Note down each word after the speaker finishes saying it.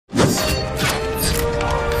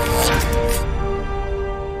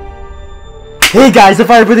Hey guys, the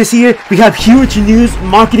Firebird is here. We have huge news.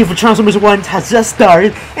 Marketing for Transformers 1 has just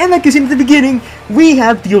started, and like you seen at the beginning, we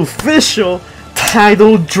have the official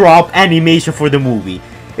title drop animation for the movie.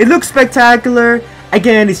 It looks spectacular.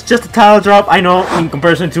 Again, it's just a title drop. I know, in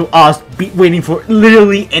comparison to us waiting for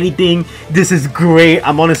literally anything, this is great.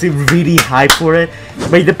 I'm honestly really hyped for it.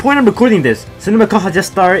 But the point I'm recording this, Cinemacon has just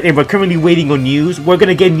started and we're currently waiting on news. We're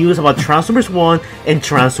gonna get news about Transformers 1 and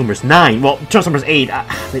Transformers 9. Well, Transformers 8,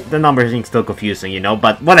 the numbers are still confusing, you know,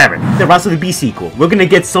 but whatever. The Rise of the Beast sequel. We're gonna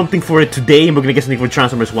get something for it today, and we're gonna get something for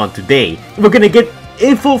Transformers 1 today. We're gonna get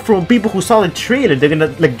info from people who saw the trailer. They're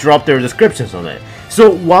gonna like drop their descriptions on it.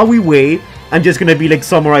 So while we wait, I'm just gonna be like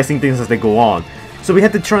summarizing things as they go on. So we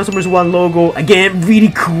have the Transformers 1 logo. Again,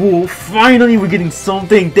 really cool. Finally, we're getting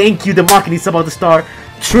something. Thank you. The marketing is about to start.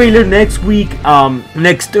 Trailer next week,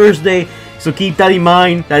 next Thursday. So keep that in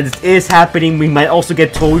mind. That this is happening. We might also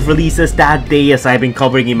get toy releases that day, as I've been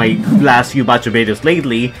covering in my last few batch of videos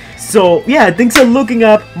lately. So yeah, things are looking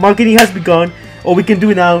up. Marketing has begun. All we can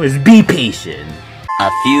do now is be patient. A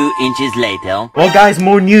few inches later. Well guys,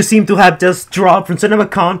 more news seem to have just dropped from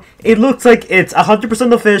Cinemacon. It looks like it's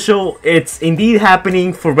 100% official. It's indeed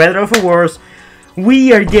happening, for better or for worse.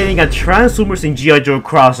 We are getting a Transformers and GI.Joe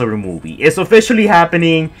Crossover movie. It's officially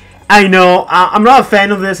happening. I know, I'm not a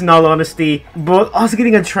fan of this in all honesty, but also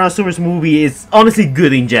getting a Transformers movie is honestly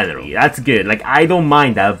good in general. That's good, like I don't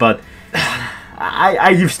mind that, but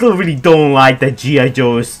I still really don't like that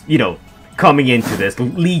GI.Joe is, you know, coming into this,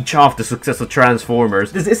 leech off the success of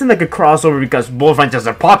Transformers. This isn't like a crossover because both franchises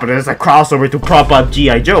are popular. It's a crossover to prop up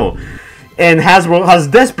G.I. Joe. And Hasbro has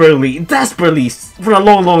desperately, for a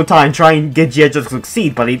long time trying to get G.I. Joe to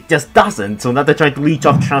succeed, but it just doesn't. So now they're trying to leech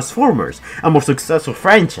off Transformers, a more successful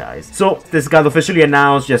franchise. So this got officially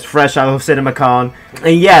announced, just fresh out of Cinemacon.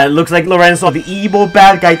 And yeah, it looks like Lorenzo, the evil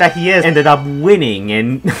bad guy that he is, ended up winning,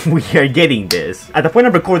 and we are getting this. At the point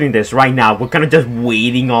of recording this right now, we're kind of just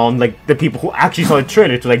waiting on like the people who actually saw the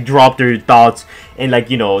trailer to like drop their thoughts and like,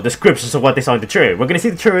 you know, descriptions of what they saw in the trailer. We're gonna see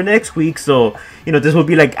the trailer next week, so you know, this will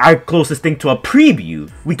be like our closest thing to a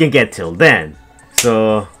preview we can get till then.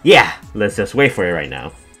 So yeah, let's just wait for it right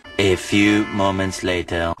now. A few moments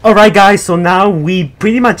later. Alright guys, so now we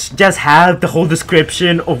pretty much just have the whole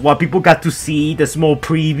description of what people got to see, the small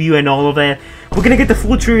preview and all of that. We're gonna get the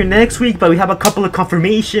full trailer next week, but we have a couple of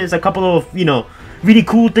confirmations, a couple of, you know, really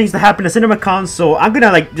cool things that happened at Cinemacon, so I'm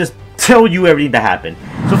gonna like just tell you everything that happened.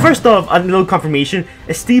 So first off, a little confirmation,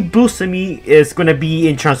 Steve Buscemi is gonna be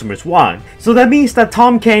in Transformers 1. So that means that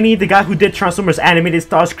Tom Kenny, the guy who did Transformers animated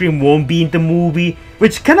Starscream, won't be in the movie,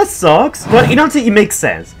 which kinda sucks, but you know what, it makes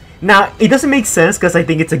sense. Now, it doesn't make sense because I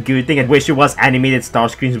think it's a good thing. I wish it was animated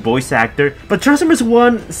Starscream's voice actor. But Transformers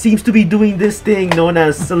 1 seems to be doing this thing known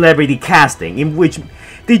as celebrity casting, in which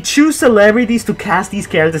they choose celebrities to cast these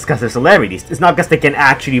characters because they're celebrities. It's not because they can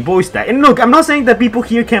actually voice that. And look, I'm not saying that people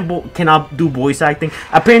here cannot do voice acting.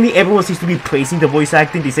 Apparently, everyone seems to be praising the voice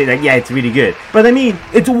acting. They say that, yeah, it's really good. But I mean,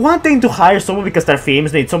 it's one thing to hire someone because they're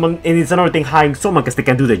famous, and it's another thing hiring someone because they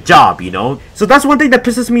can do the job, you know? So that's one thing that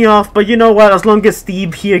pisses me off. But you know what? As long as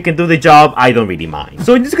Steve here can do the job, I don't really mind.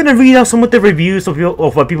 So I'm just gonna read out some of the reviews of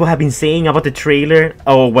what people have been saying about the trailer,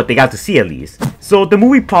 or what they got to see at least. So the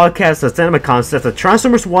movie podcast at Cinemacon says that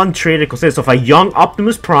Transformers 1 trailer consists of a young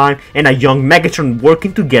Optimus Prime and a young Megatron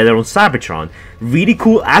working together on Cybertron. Really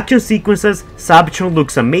cool action sequences, Cybertron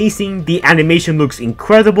looks amazing, the animation looks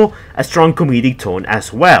incredible, a strong comedic tone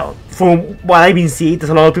as well. From what I've been seeing, there's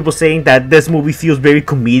a lot of people saying that this movie feels very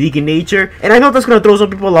comedic in nature, and I know that's gonna throw some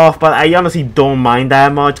people off, but I honestly don't mind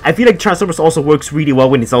that much. I feel like Transformers also works really well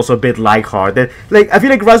when it's also a bit lighthearted. Like, I feel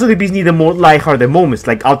like Rise of the Beast needed more lighthearted moments,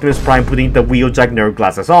 like Optimus Prime putting the Wheeljack nerd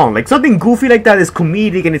glasses on. Like, something goofy like that is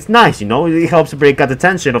comedic and it's nice, you know? It helps break out the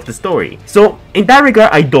tension of the story. So, in that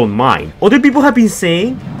regard, I don't mind. Other people have been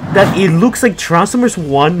saying that it looks like Transformers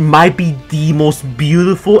 1 might be the most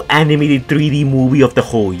beautiful animated 3D movie of the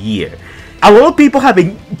whole year. A lot of people have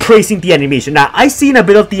been praising the animation. Now, I seen a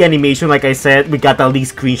bit of the animation, like I said, we got that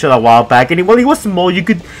leaked screenshot a while back, and while it was small,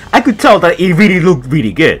 I could tell that it really looked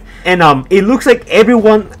really good. And it looks like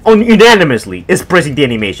everyone unanimously is praising the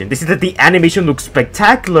animation. They say that the animation looks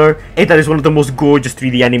spectacular, and that is one of the most gorgeous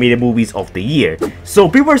 3D animated movies of the year. So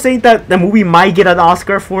people are saying that the movie might get an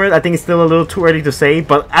Oscar for it. I think it's still a little too early to say,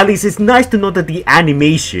 but at least it's nice to know that the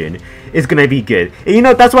animation is gonna be good. And you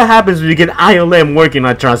know, that's what happens when you get ILM working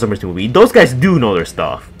on a Transformers movie. Those guys do know their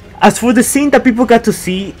stuff. As for the scene that people got to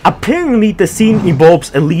see, apparently the scene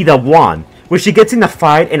involves Elita 1, where she gets in a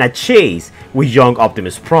fight and a chase with young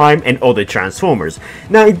Optimus Prime and other Transformers.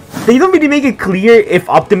 Now, they don't really make it clear if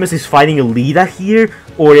Optimus is fighting Elita here,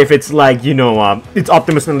 or if it's like, you know, it's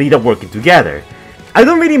Optimus and Elita working together. I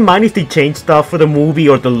don't really mind if they change stuff for the movie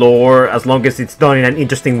or the lore, as long as it's done in an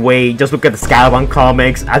interesting way. Just look at the Cinemacon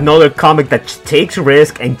comics, another comic that takes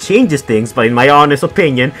risk and changes things, but in my honest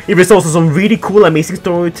opinion, it results in some really cool, amazing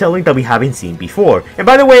storytelling that we haven't seen before. And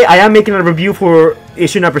by the way, I am making a review for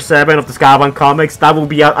issue number 7 of the Cinemacon comics. That will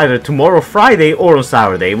be out either tomorrow, Friday, or on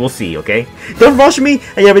Saturday. We'll see, okay? Don't rush me,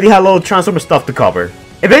 I already have a lot of Transformers stuff to cover.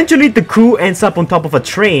 Eventually, the crew ends up on top of a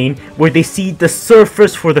train where they see the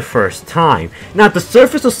surface for the first time. Now, the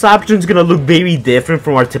surface of Cybertron is gonna look very different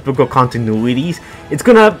from our typical continuities. It's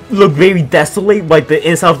gonna look very desolate, while the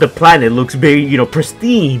inside of the planet looks very,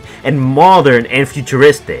 pristine and modern and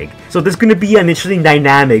futuristic. So there's gonna be an interesting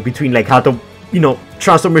dynamic between like how the,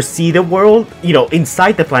 Transformers see the world,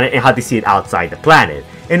 inside the planet and how they see it outside the planet.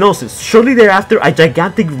 And also, shortly thereafter, a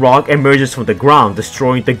gigantic rock emerges from the ground,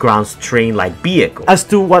 destroying the ground's train-like vehicle. As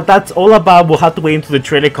to what that's all about, we'll have to wait until the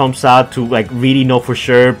trailer comes out to really know for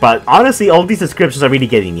sure, but honestly, all these descriptions are really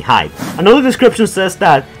getting me hyped. Another description says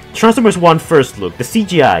that Transformers 1 First Look, the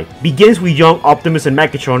CGI, begins with young Optimus and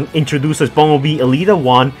Megatron introduced as Bumblebee, Elita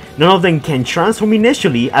 1. None of them can transform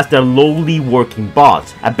initially as they're lowly working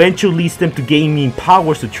bots. Eventually leads them to gaining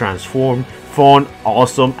powers to transform. Fun,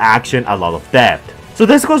 awesome, action, a lot of depth. So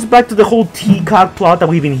this goes back to the whole T-Cog plot that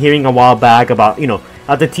we've been hearing a while back about,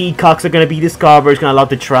 how the T-Cogs are going to be discovered, it's going to allow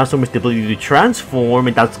the Transformers the ability to transform,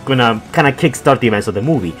 and that's going to kind of kickstart the events of the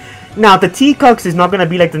movie. Now, the T-Cogs is not going to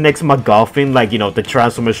be like the next MacGuffin, like, the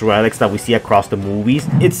Transformers relics that we see across the movies.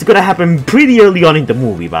 It's going to happen pretty early on in the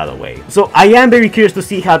movie, by the way. So, I am very curious to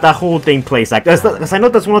see how that whole thing plays out. Because I know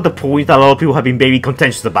that's one of the points that a lot of people have been very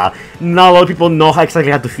contentious about. Not a lot of people know exactly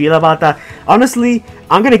how to feel about that. Honestly,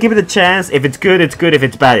 I'm going to give it a chance. If it's good, it's good. If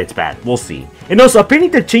it's bad, it's bad. We'll see. And also, apparently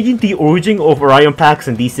they're changing the origin of Orion Pax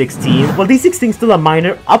and D16. While D16 is still a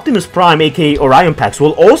minor, Optimus Prime, aka Orion Pax,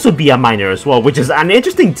 will also be a minor as well, which is an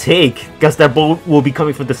interesting take, because they both will be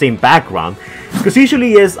coming from the same background. Because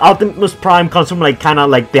usually Optimus Prime comes from kind of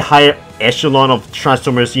like the higher echelon of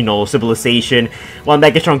Transformers, civilization, while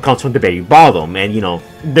Megatron comes from the very bottom, and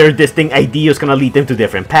their distinct ideas gonna lead them to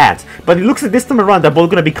different paths. But it looks like this time around they're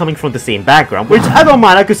both gonna be coming from the same background, which I don't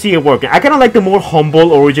mind. I could see it working. I kind of like the more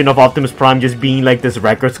humble origin of Optimus Prime just being like this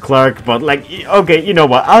records clerk, but okay, you know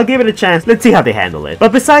what, I'll give it a chance. Let's see how they handle it.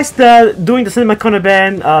 But besides that, during the Cinemacon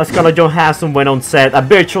event, Scarlett Johansson went on set, a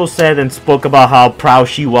virtual set, and spoke about how proud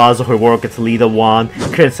she was of her work as Elita 1.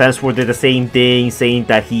 Chris Hemsworth did the same thing, saying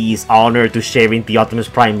that he's honored to sharing the Optimus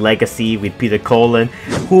Prime legacy with Peter Cullen,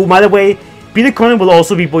 who, by the way, Peter Cullen will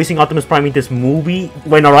also be voicing Optimus Prime in this movie.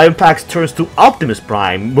 When Orion Pax turns to Optimus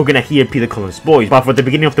Prime, we're gonna hear Peter Cullen's voice, but for the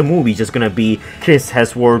beginning of the movie, it's just gonna be Chris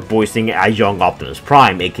Hemsworth voicing a young Optimus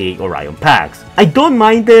Prime, aka Orion Pax. I don't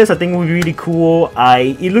mind this. I think it would be really cool.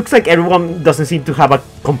 It looks like everyone doesn't seem to have a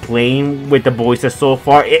complaint with the voices so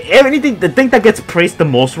far. The thing that gets praised the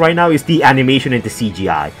most right now is the animation and the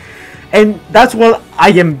CGI. And that's what I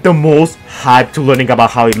am the most hyped to learning about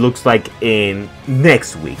how it looks like in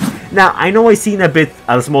next week. Now, I know I seen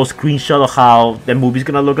a small screenshot of how the movie's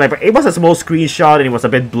gonna look like, but it was a small screenshot and it was a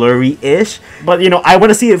bit blurry-ish. But, I want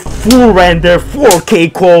to see it full render,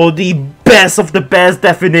 4K quality, best of the best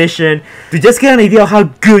definition, to just get an idea of how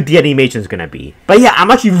good the animation is gonna be. But yeah,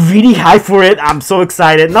 I'm actually really hyped for it. I'm so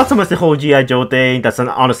excited. Not so much the whole G.I. Joe thing. That's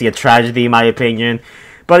honestly a tragedy in my opinion.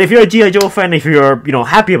 But if you're a G.I. Joe fan, if you're,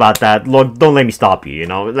 happy about that, look, don't let me stop you,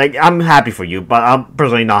 I'm happy for you, but I'm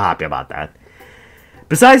personally not happy about that.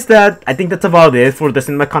 Besides that, I think that's about it for the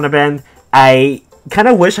Cinemacon event. I kind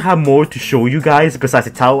of wish I had more to show you guys besides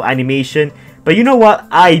the title animation, but you know what?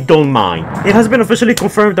 I don't mind. It has been officially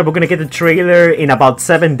confirmed that we're gonna get the trailer in about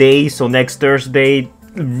 7 days, so next Thursday.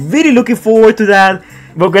 Really looking forward to that.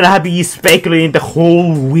 We're gonna be speculating the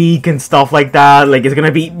whole week and stuff like that. It's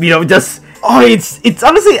gonna be, just... Oh, it's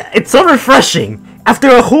honestly, it's so refreshing. After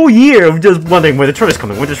a whole year of just wondering when the trailer's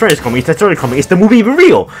coming, is the trailer coming, is the movie even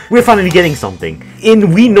real? We're finally getting something.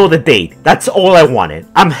 And we know the date. That's all I wanted.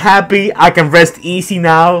 I'm happy, I can rest easy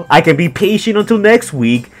now, I can be patient until next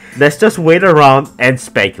week. Let's just wait around and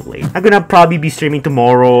speculate. I'm gonna probably be streaming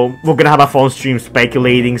tomorrow. We're gonna have a phone stream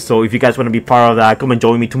speculating, so if you guys wanna be part of that, come and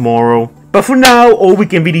join me tomorrow. But for now, all we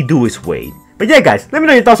can really do is wait. But yeah guys, let me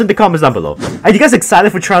know your thoughts in the comments down below. Are you guys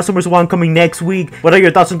excited for Transformers 1 coming next week? What are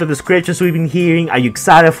your thoughts on the descriptions we've been hearing? Are you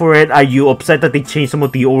excited for it? Are you upset that they changed some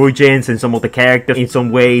of the origins and some of the characters in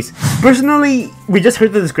some ways? Personally, we just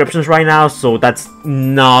heard the descriptions right now, so that's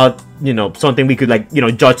not, something we could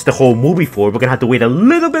judge the whole movie for. We're gonna have to wait a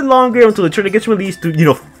little bit longer until the trailer gets released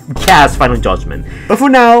to, cast final judgment. But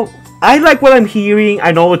for now, I like what I'm hearing.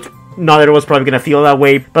 I know it's Not everyone's probably gonna feel that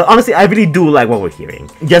way, but honestly, I really do like what we're hearing.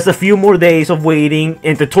 Just a few more days of waiting,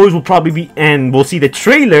 and the toys will probably be, and we'll see the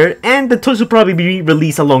trailer, and the toys will probably be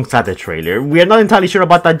released alongside the trailer. We are not entirely sure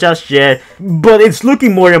about that just yet, but it's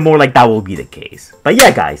looking more and more like that will be the case. But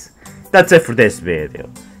yeah, guys, that's it for this video.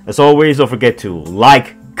 As always, don't forget to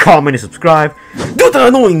like, comment, and subscribe. Do the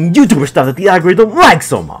annoying YouTuber stuff that the algorithm likes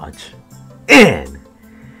so much. And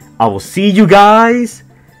I will see you guys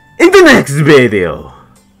in the next video.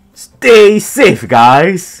 Stay safe,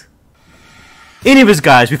 guys. Anyways,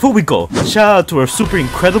 guys, before we go, shout out to our super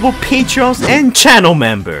incredible Patreons and channel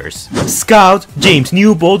members: Scout, James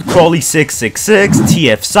Newbold, Crawley666,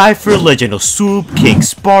 TF Cypher, Legend of Soup, King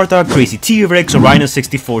Sparta, Crazy T-Rex,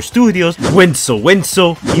 Orion64 Studios,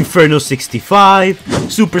 Winso, Inferno65,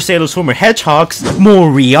 Super Sailors Homer Hedgehogs,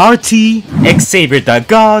 Moriarty,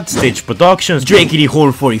 Xavier.God, Stage Productions, Drakey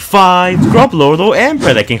Horror 45, Scrub Lordo, and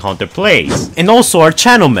Predaking Hunter Plays. And also our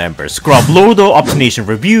channel members: Scrub Lordo, Optination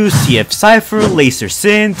Reviews, TF Cypher, Laser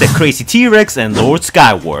Sin, The Crazy T-Rex, and Lord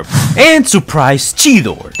Skywarp, and Surprise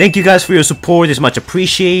Cheetor. Thank you guys for your support, it's much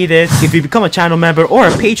appreciated. If you become a channel member or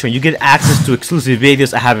a patron, you get access to exclusive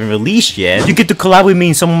videos I haven't released yet. You get to collab with me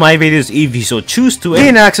in some of my videos if you so choose to,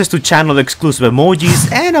 and access to channel exclusive emojis,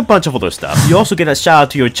 and a bunch of other stuff. You also get a shout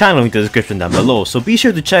out to your channel in the description down below, so be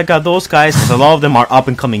sure to check out those guys, because a lot of them are up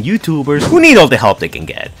and coming YouTubers who need all the help they can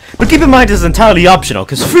get. But keep in mind this is entirely optional,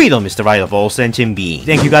 because freedom is the right of all sentient beings.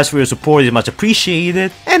 Thank you guys for your support, it's much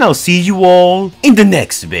appreciated, and I'll see you all in the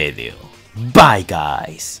next video. Bye,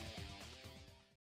 guys.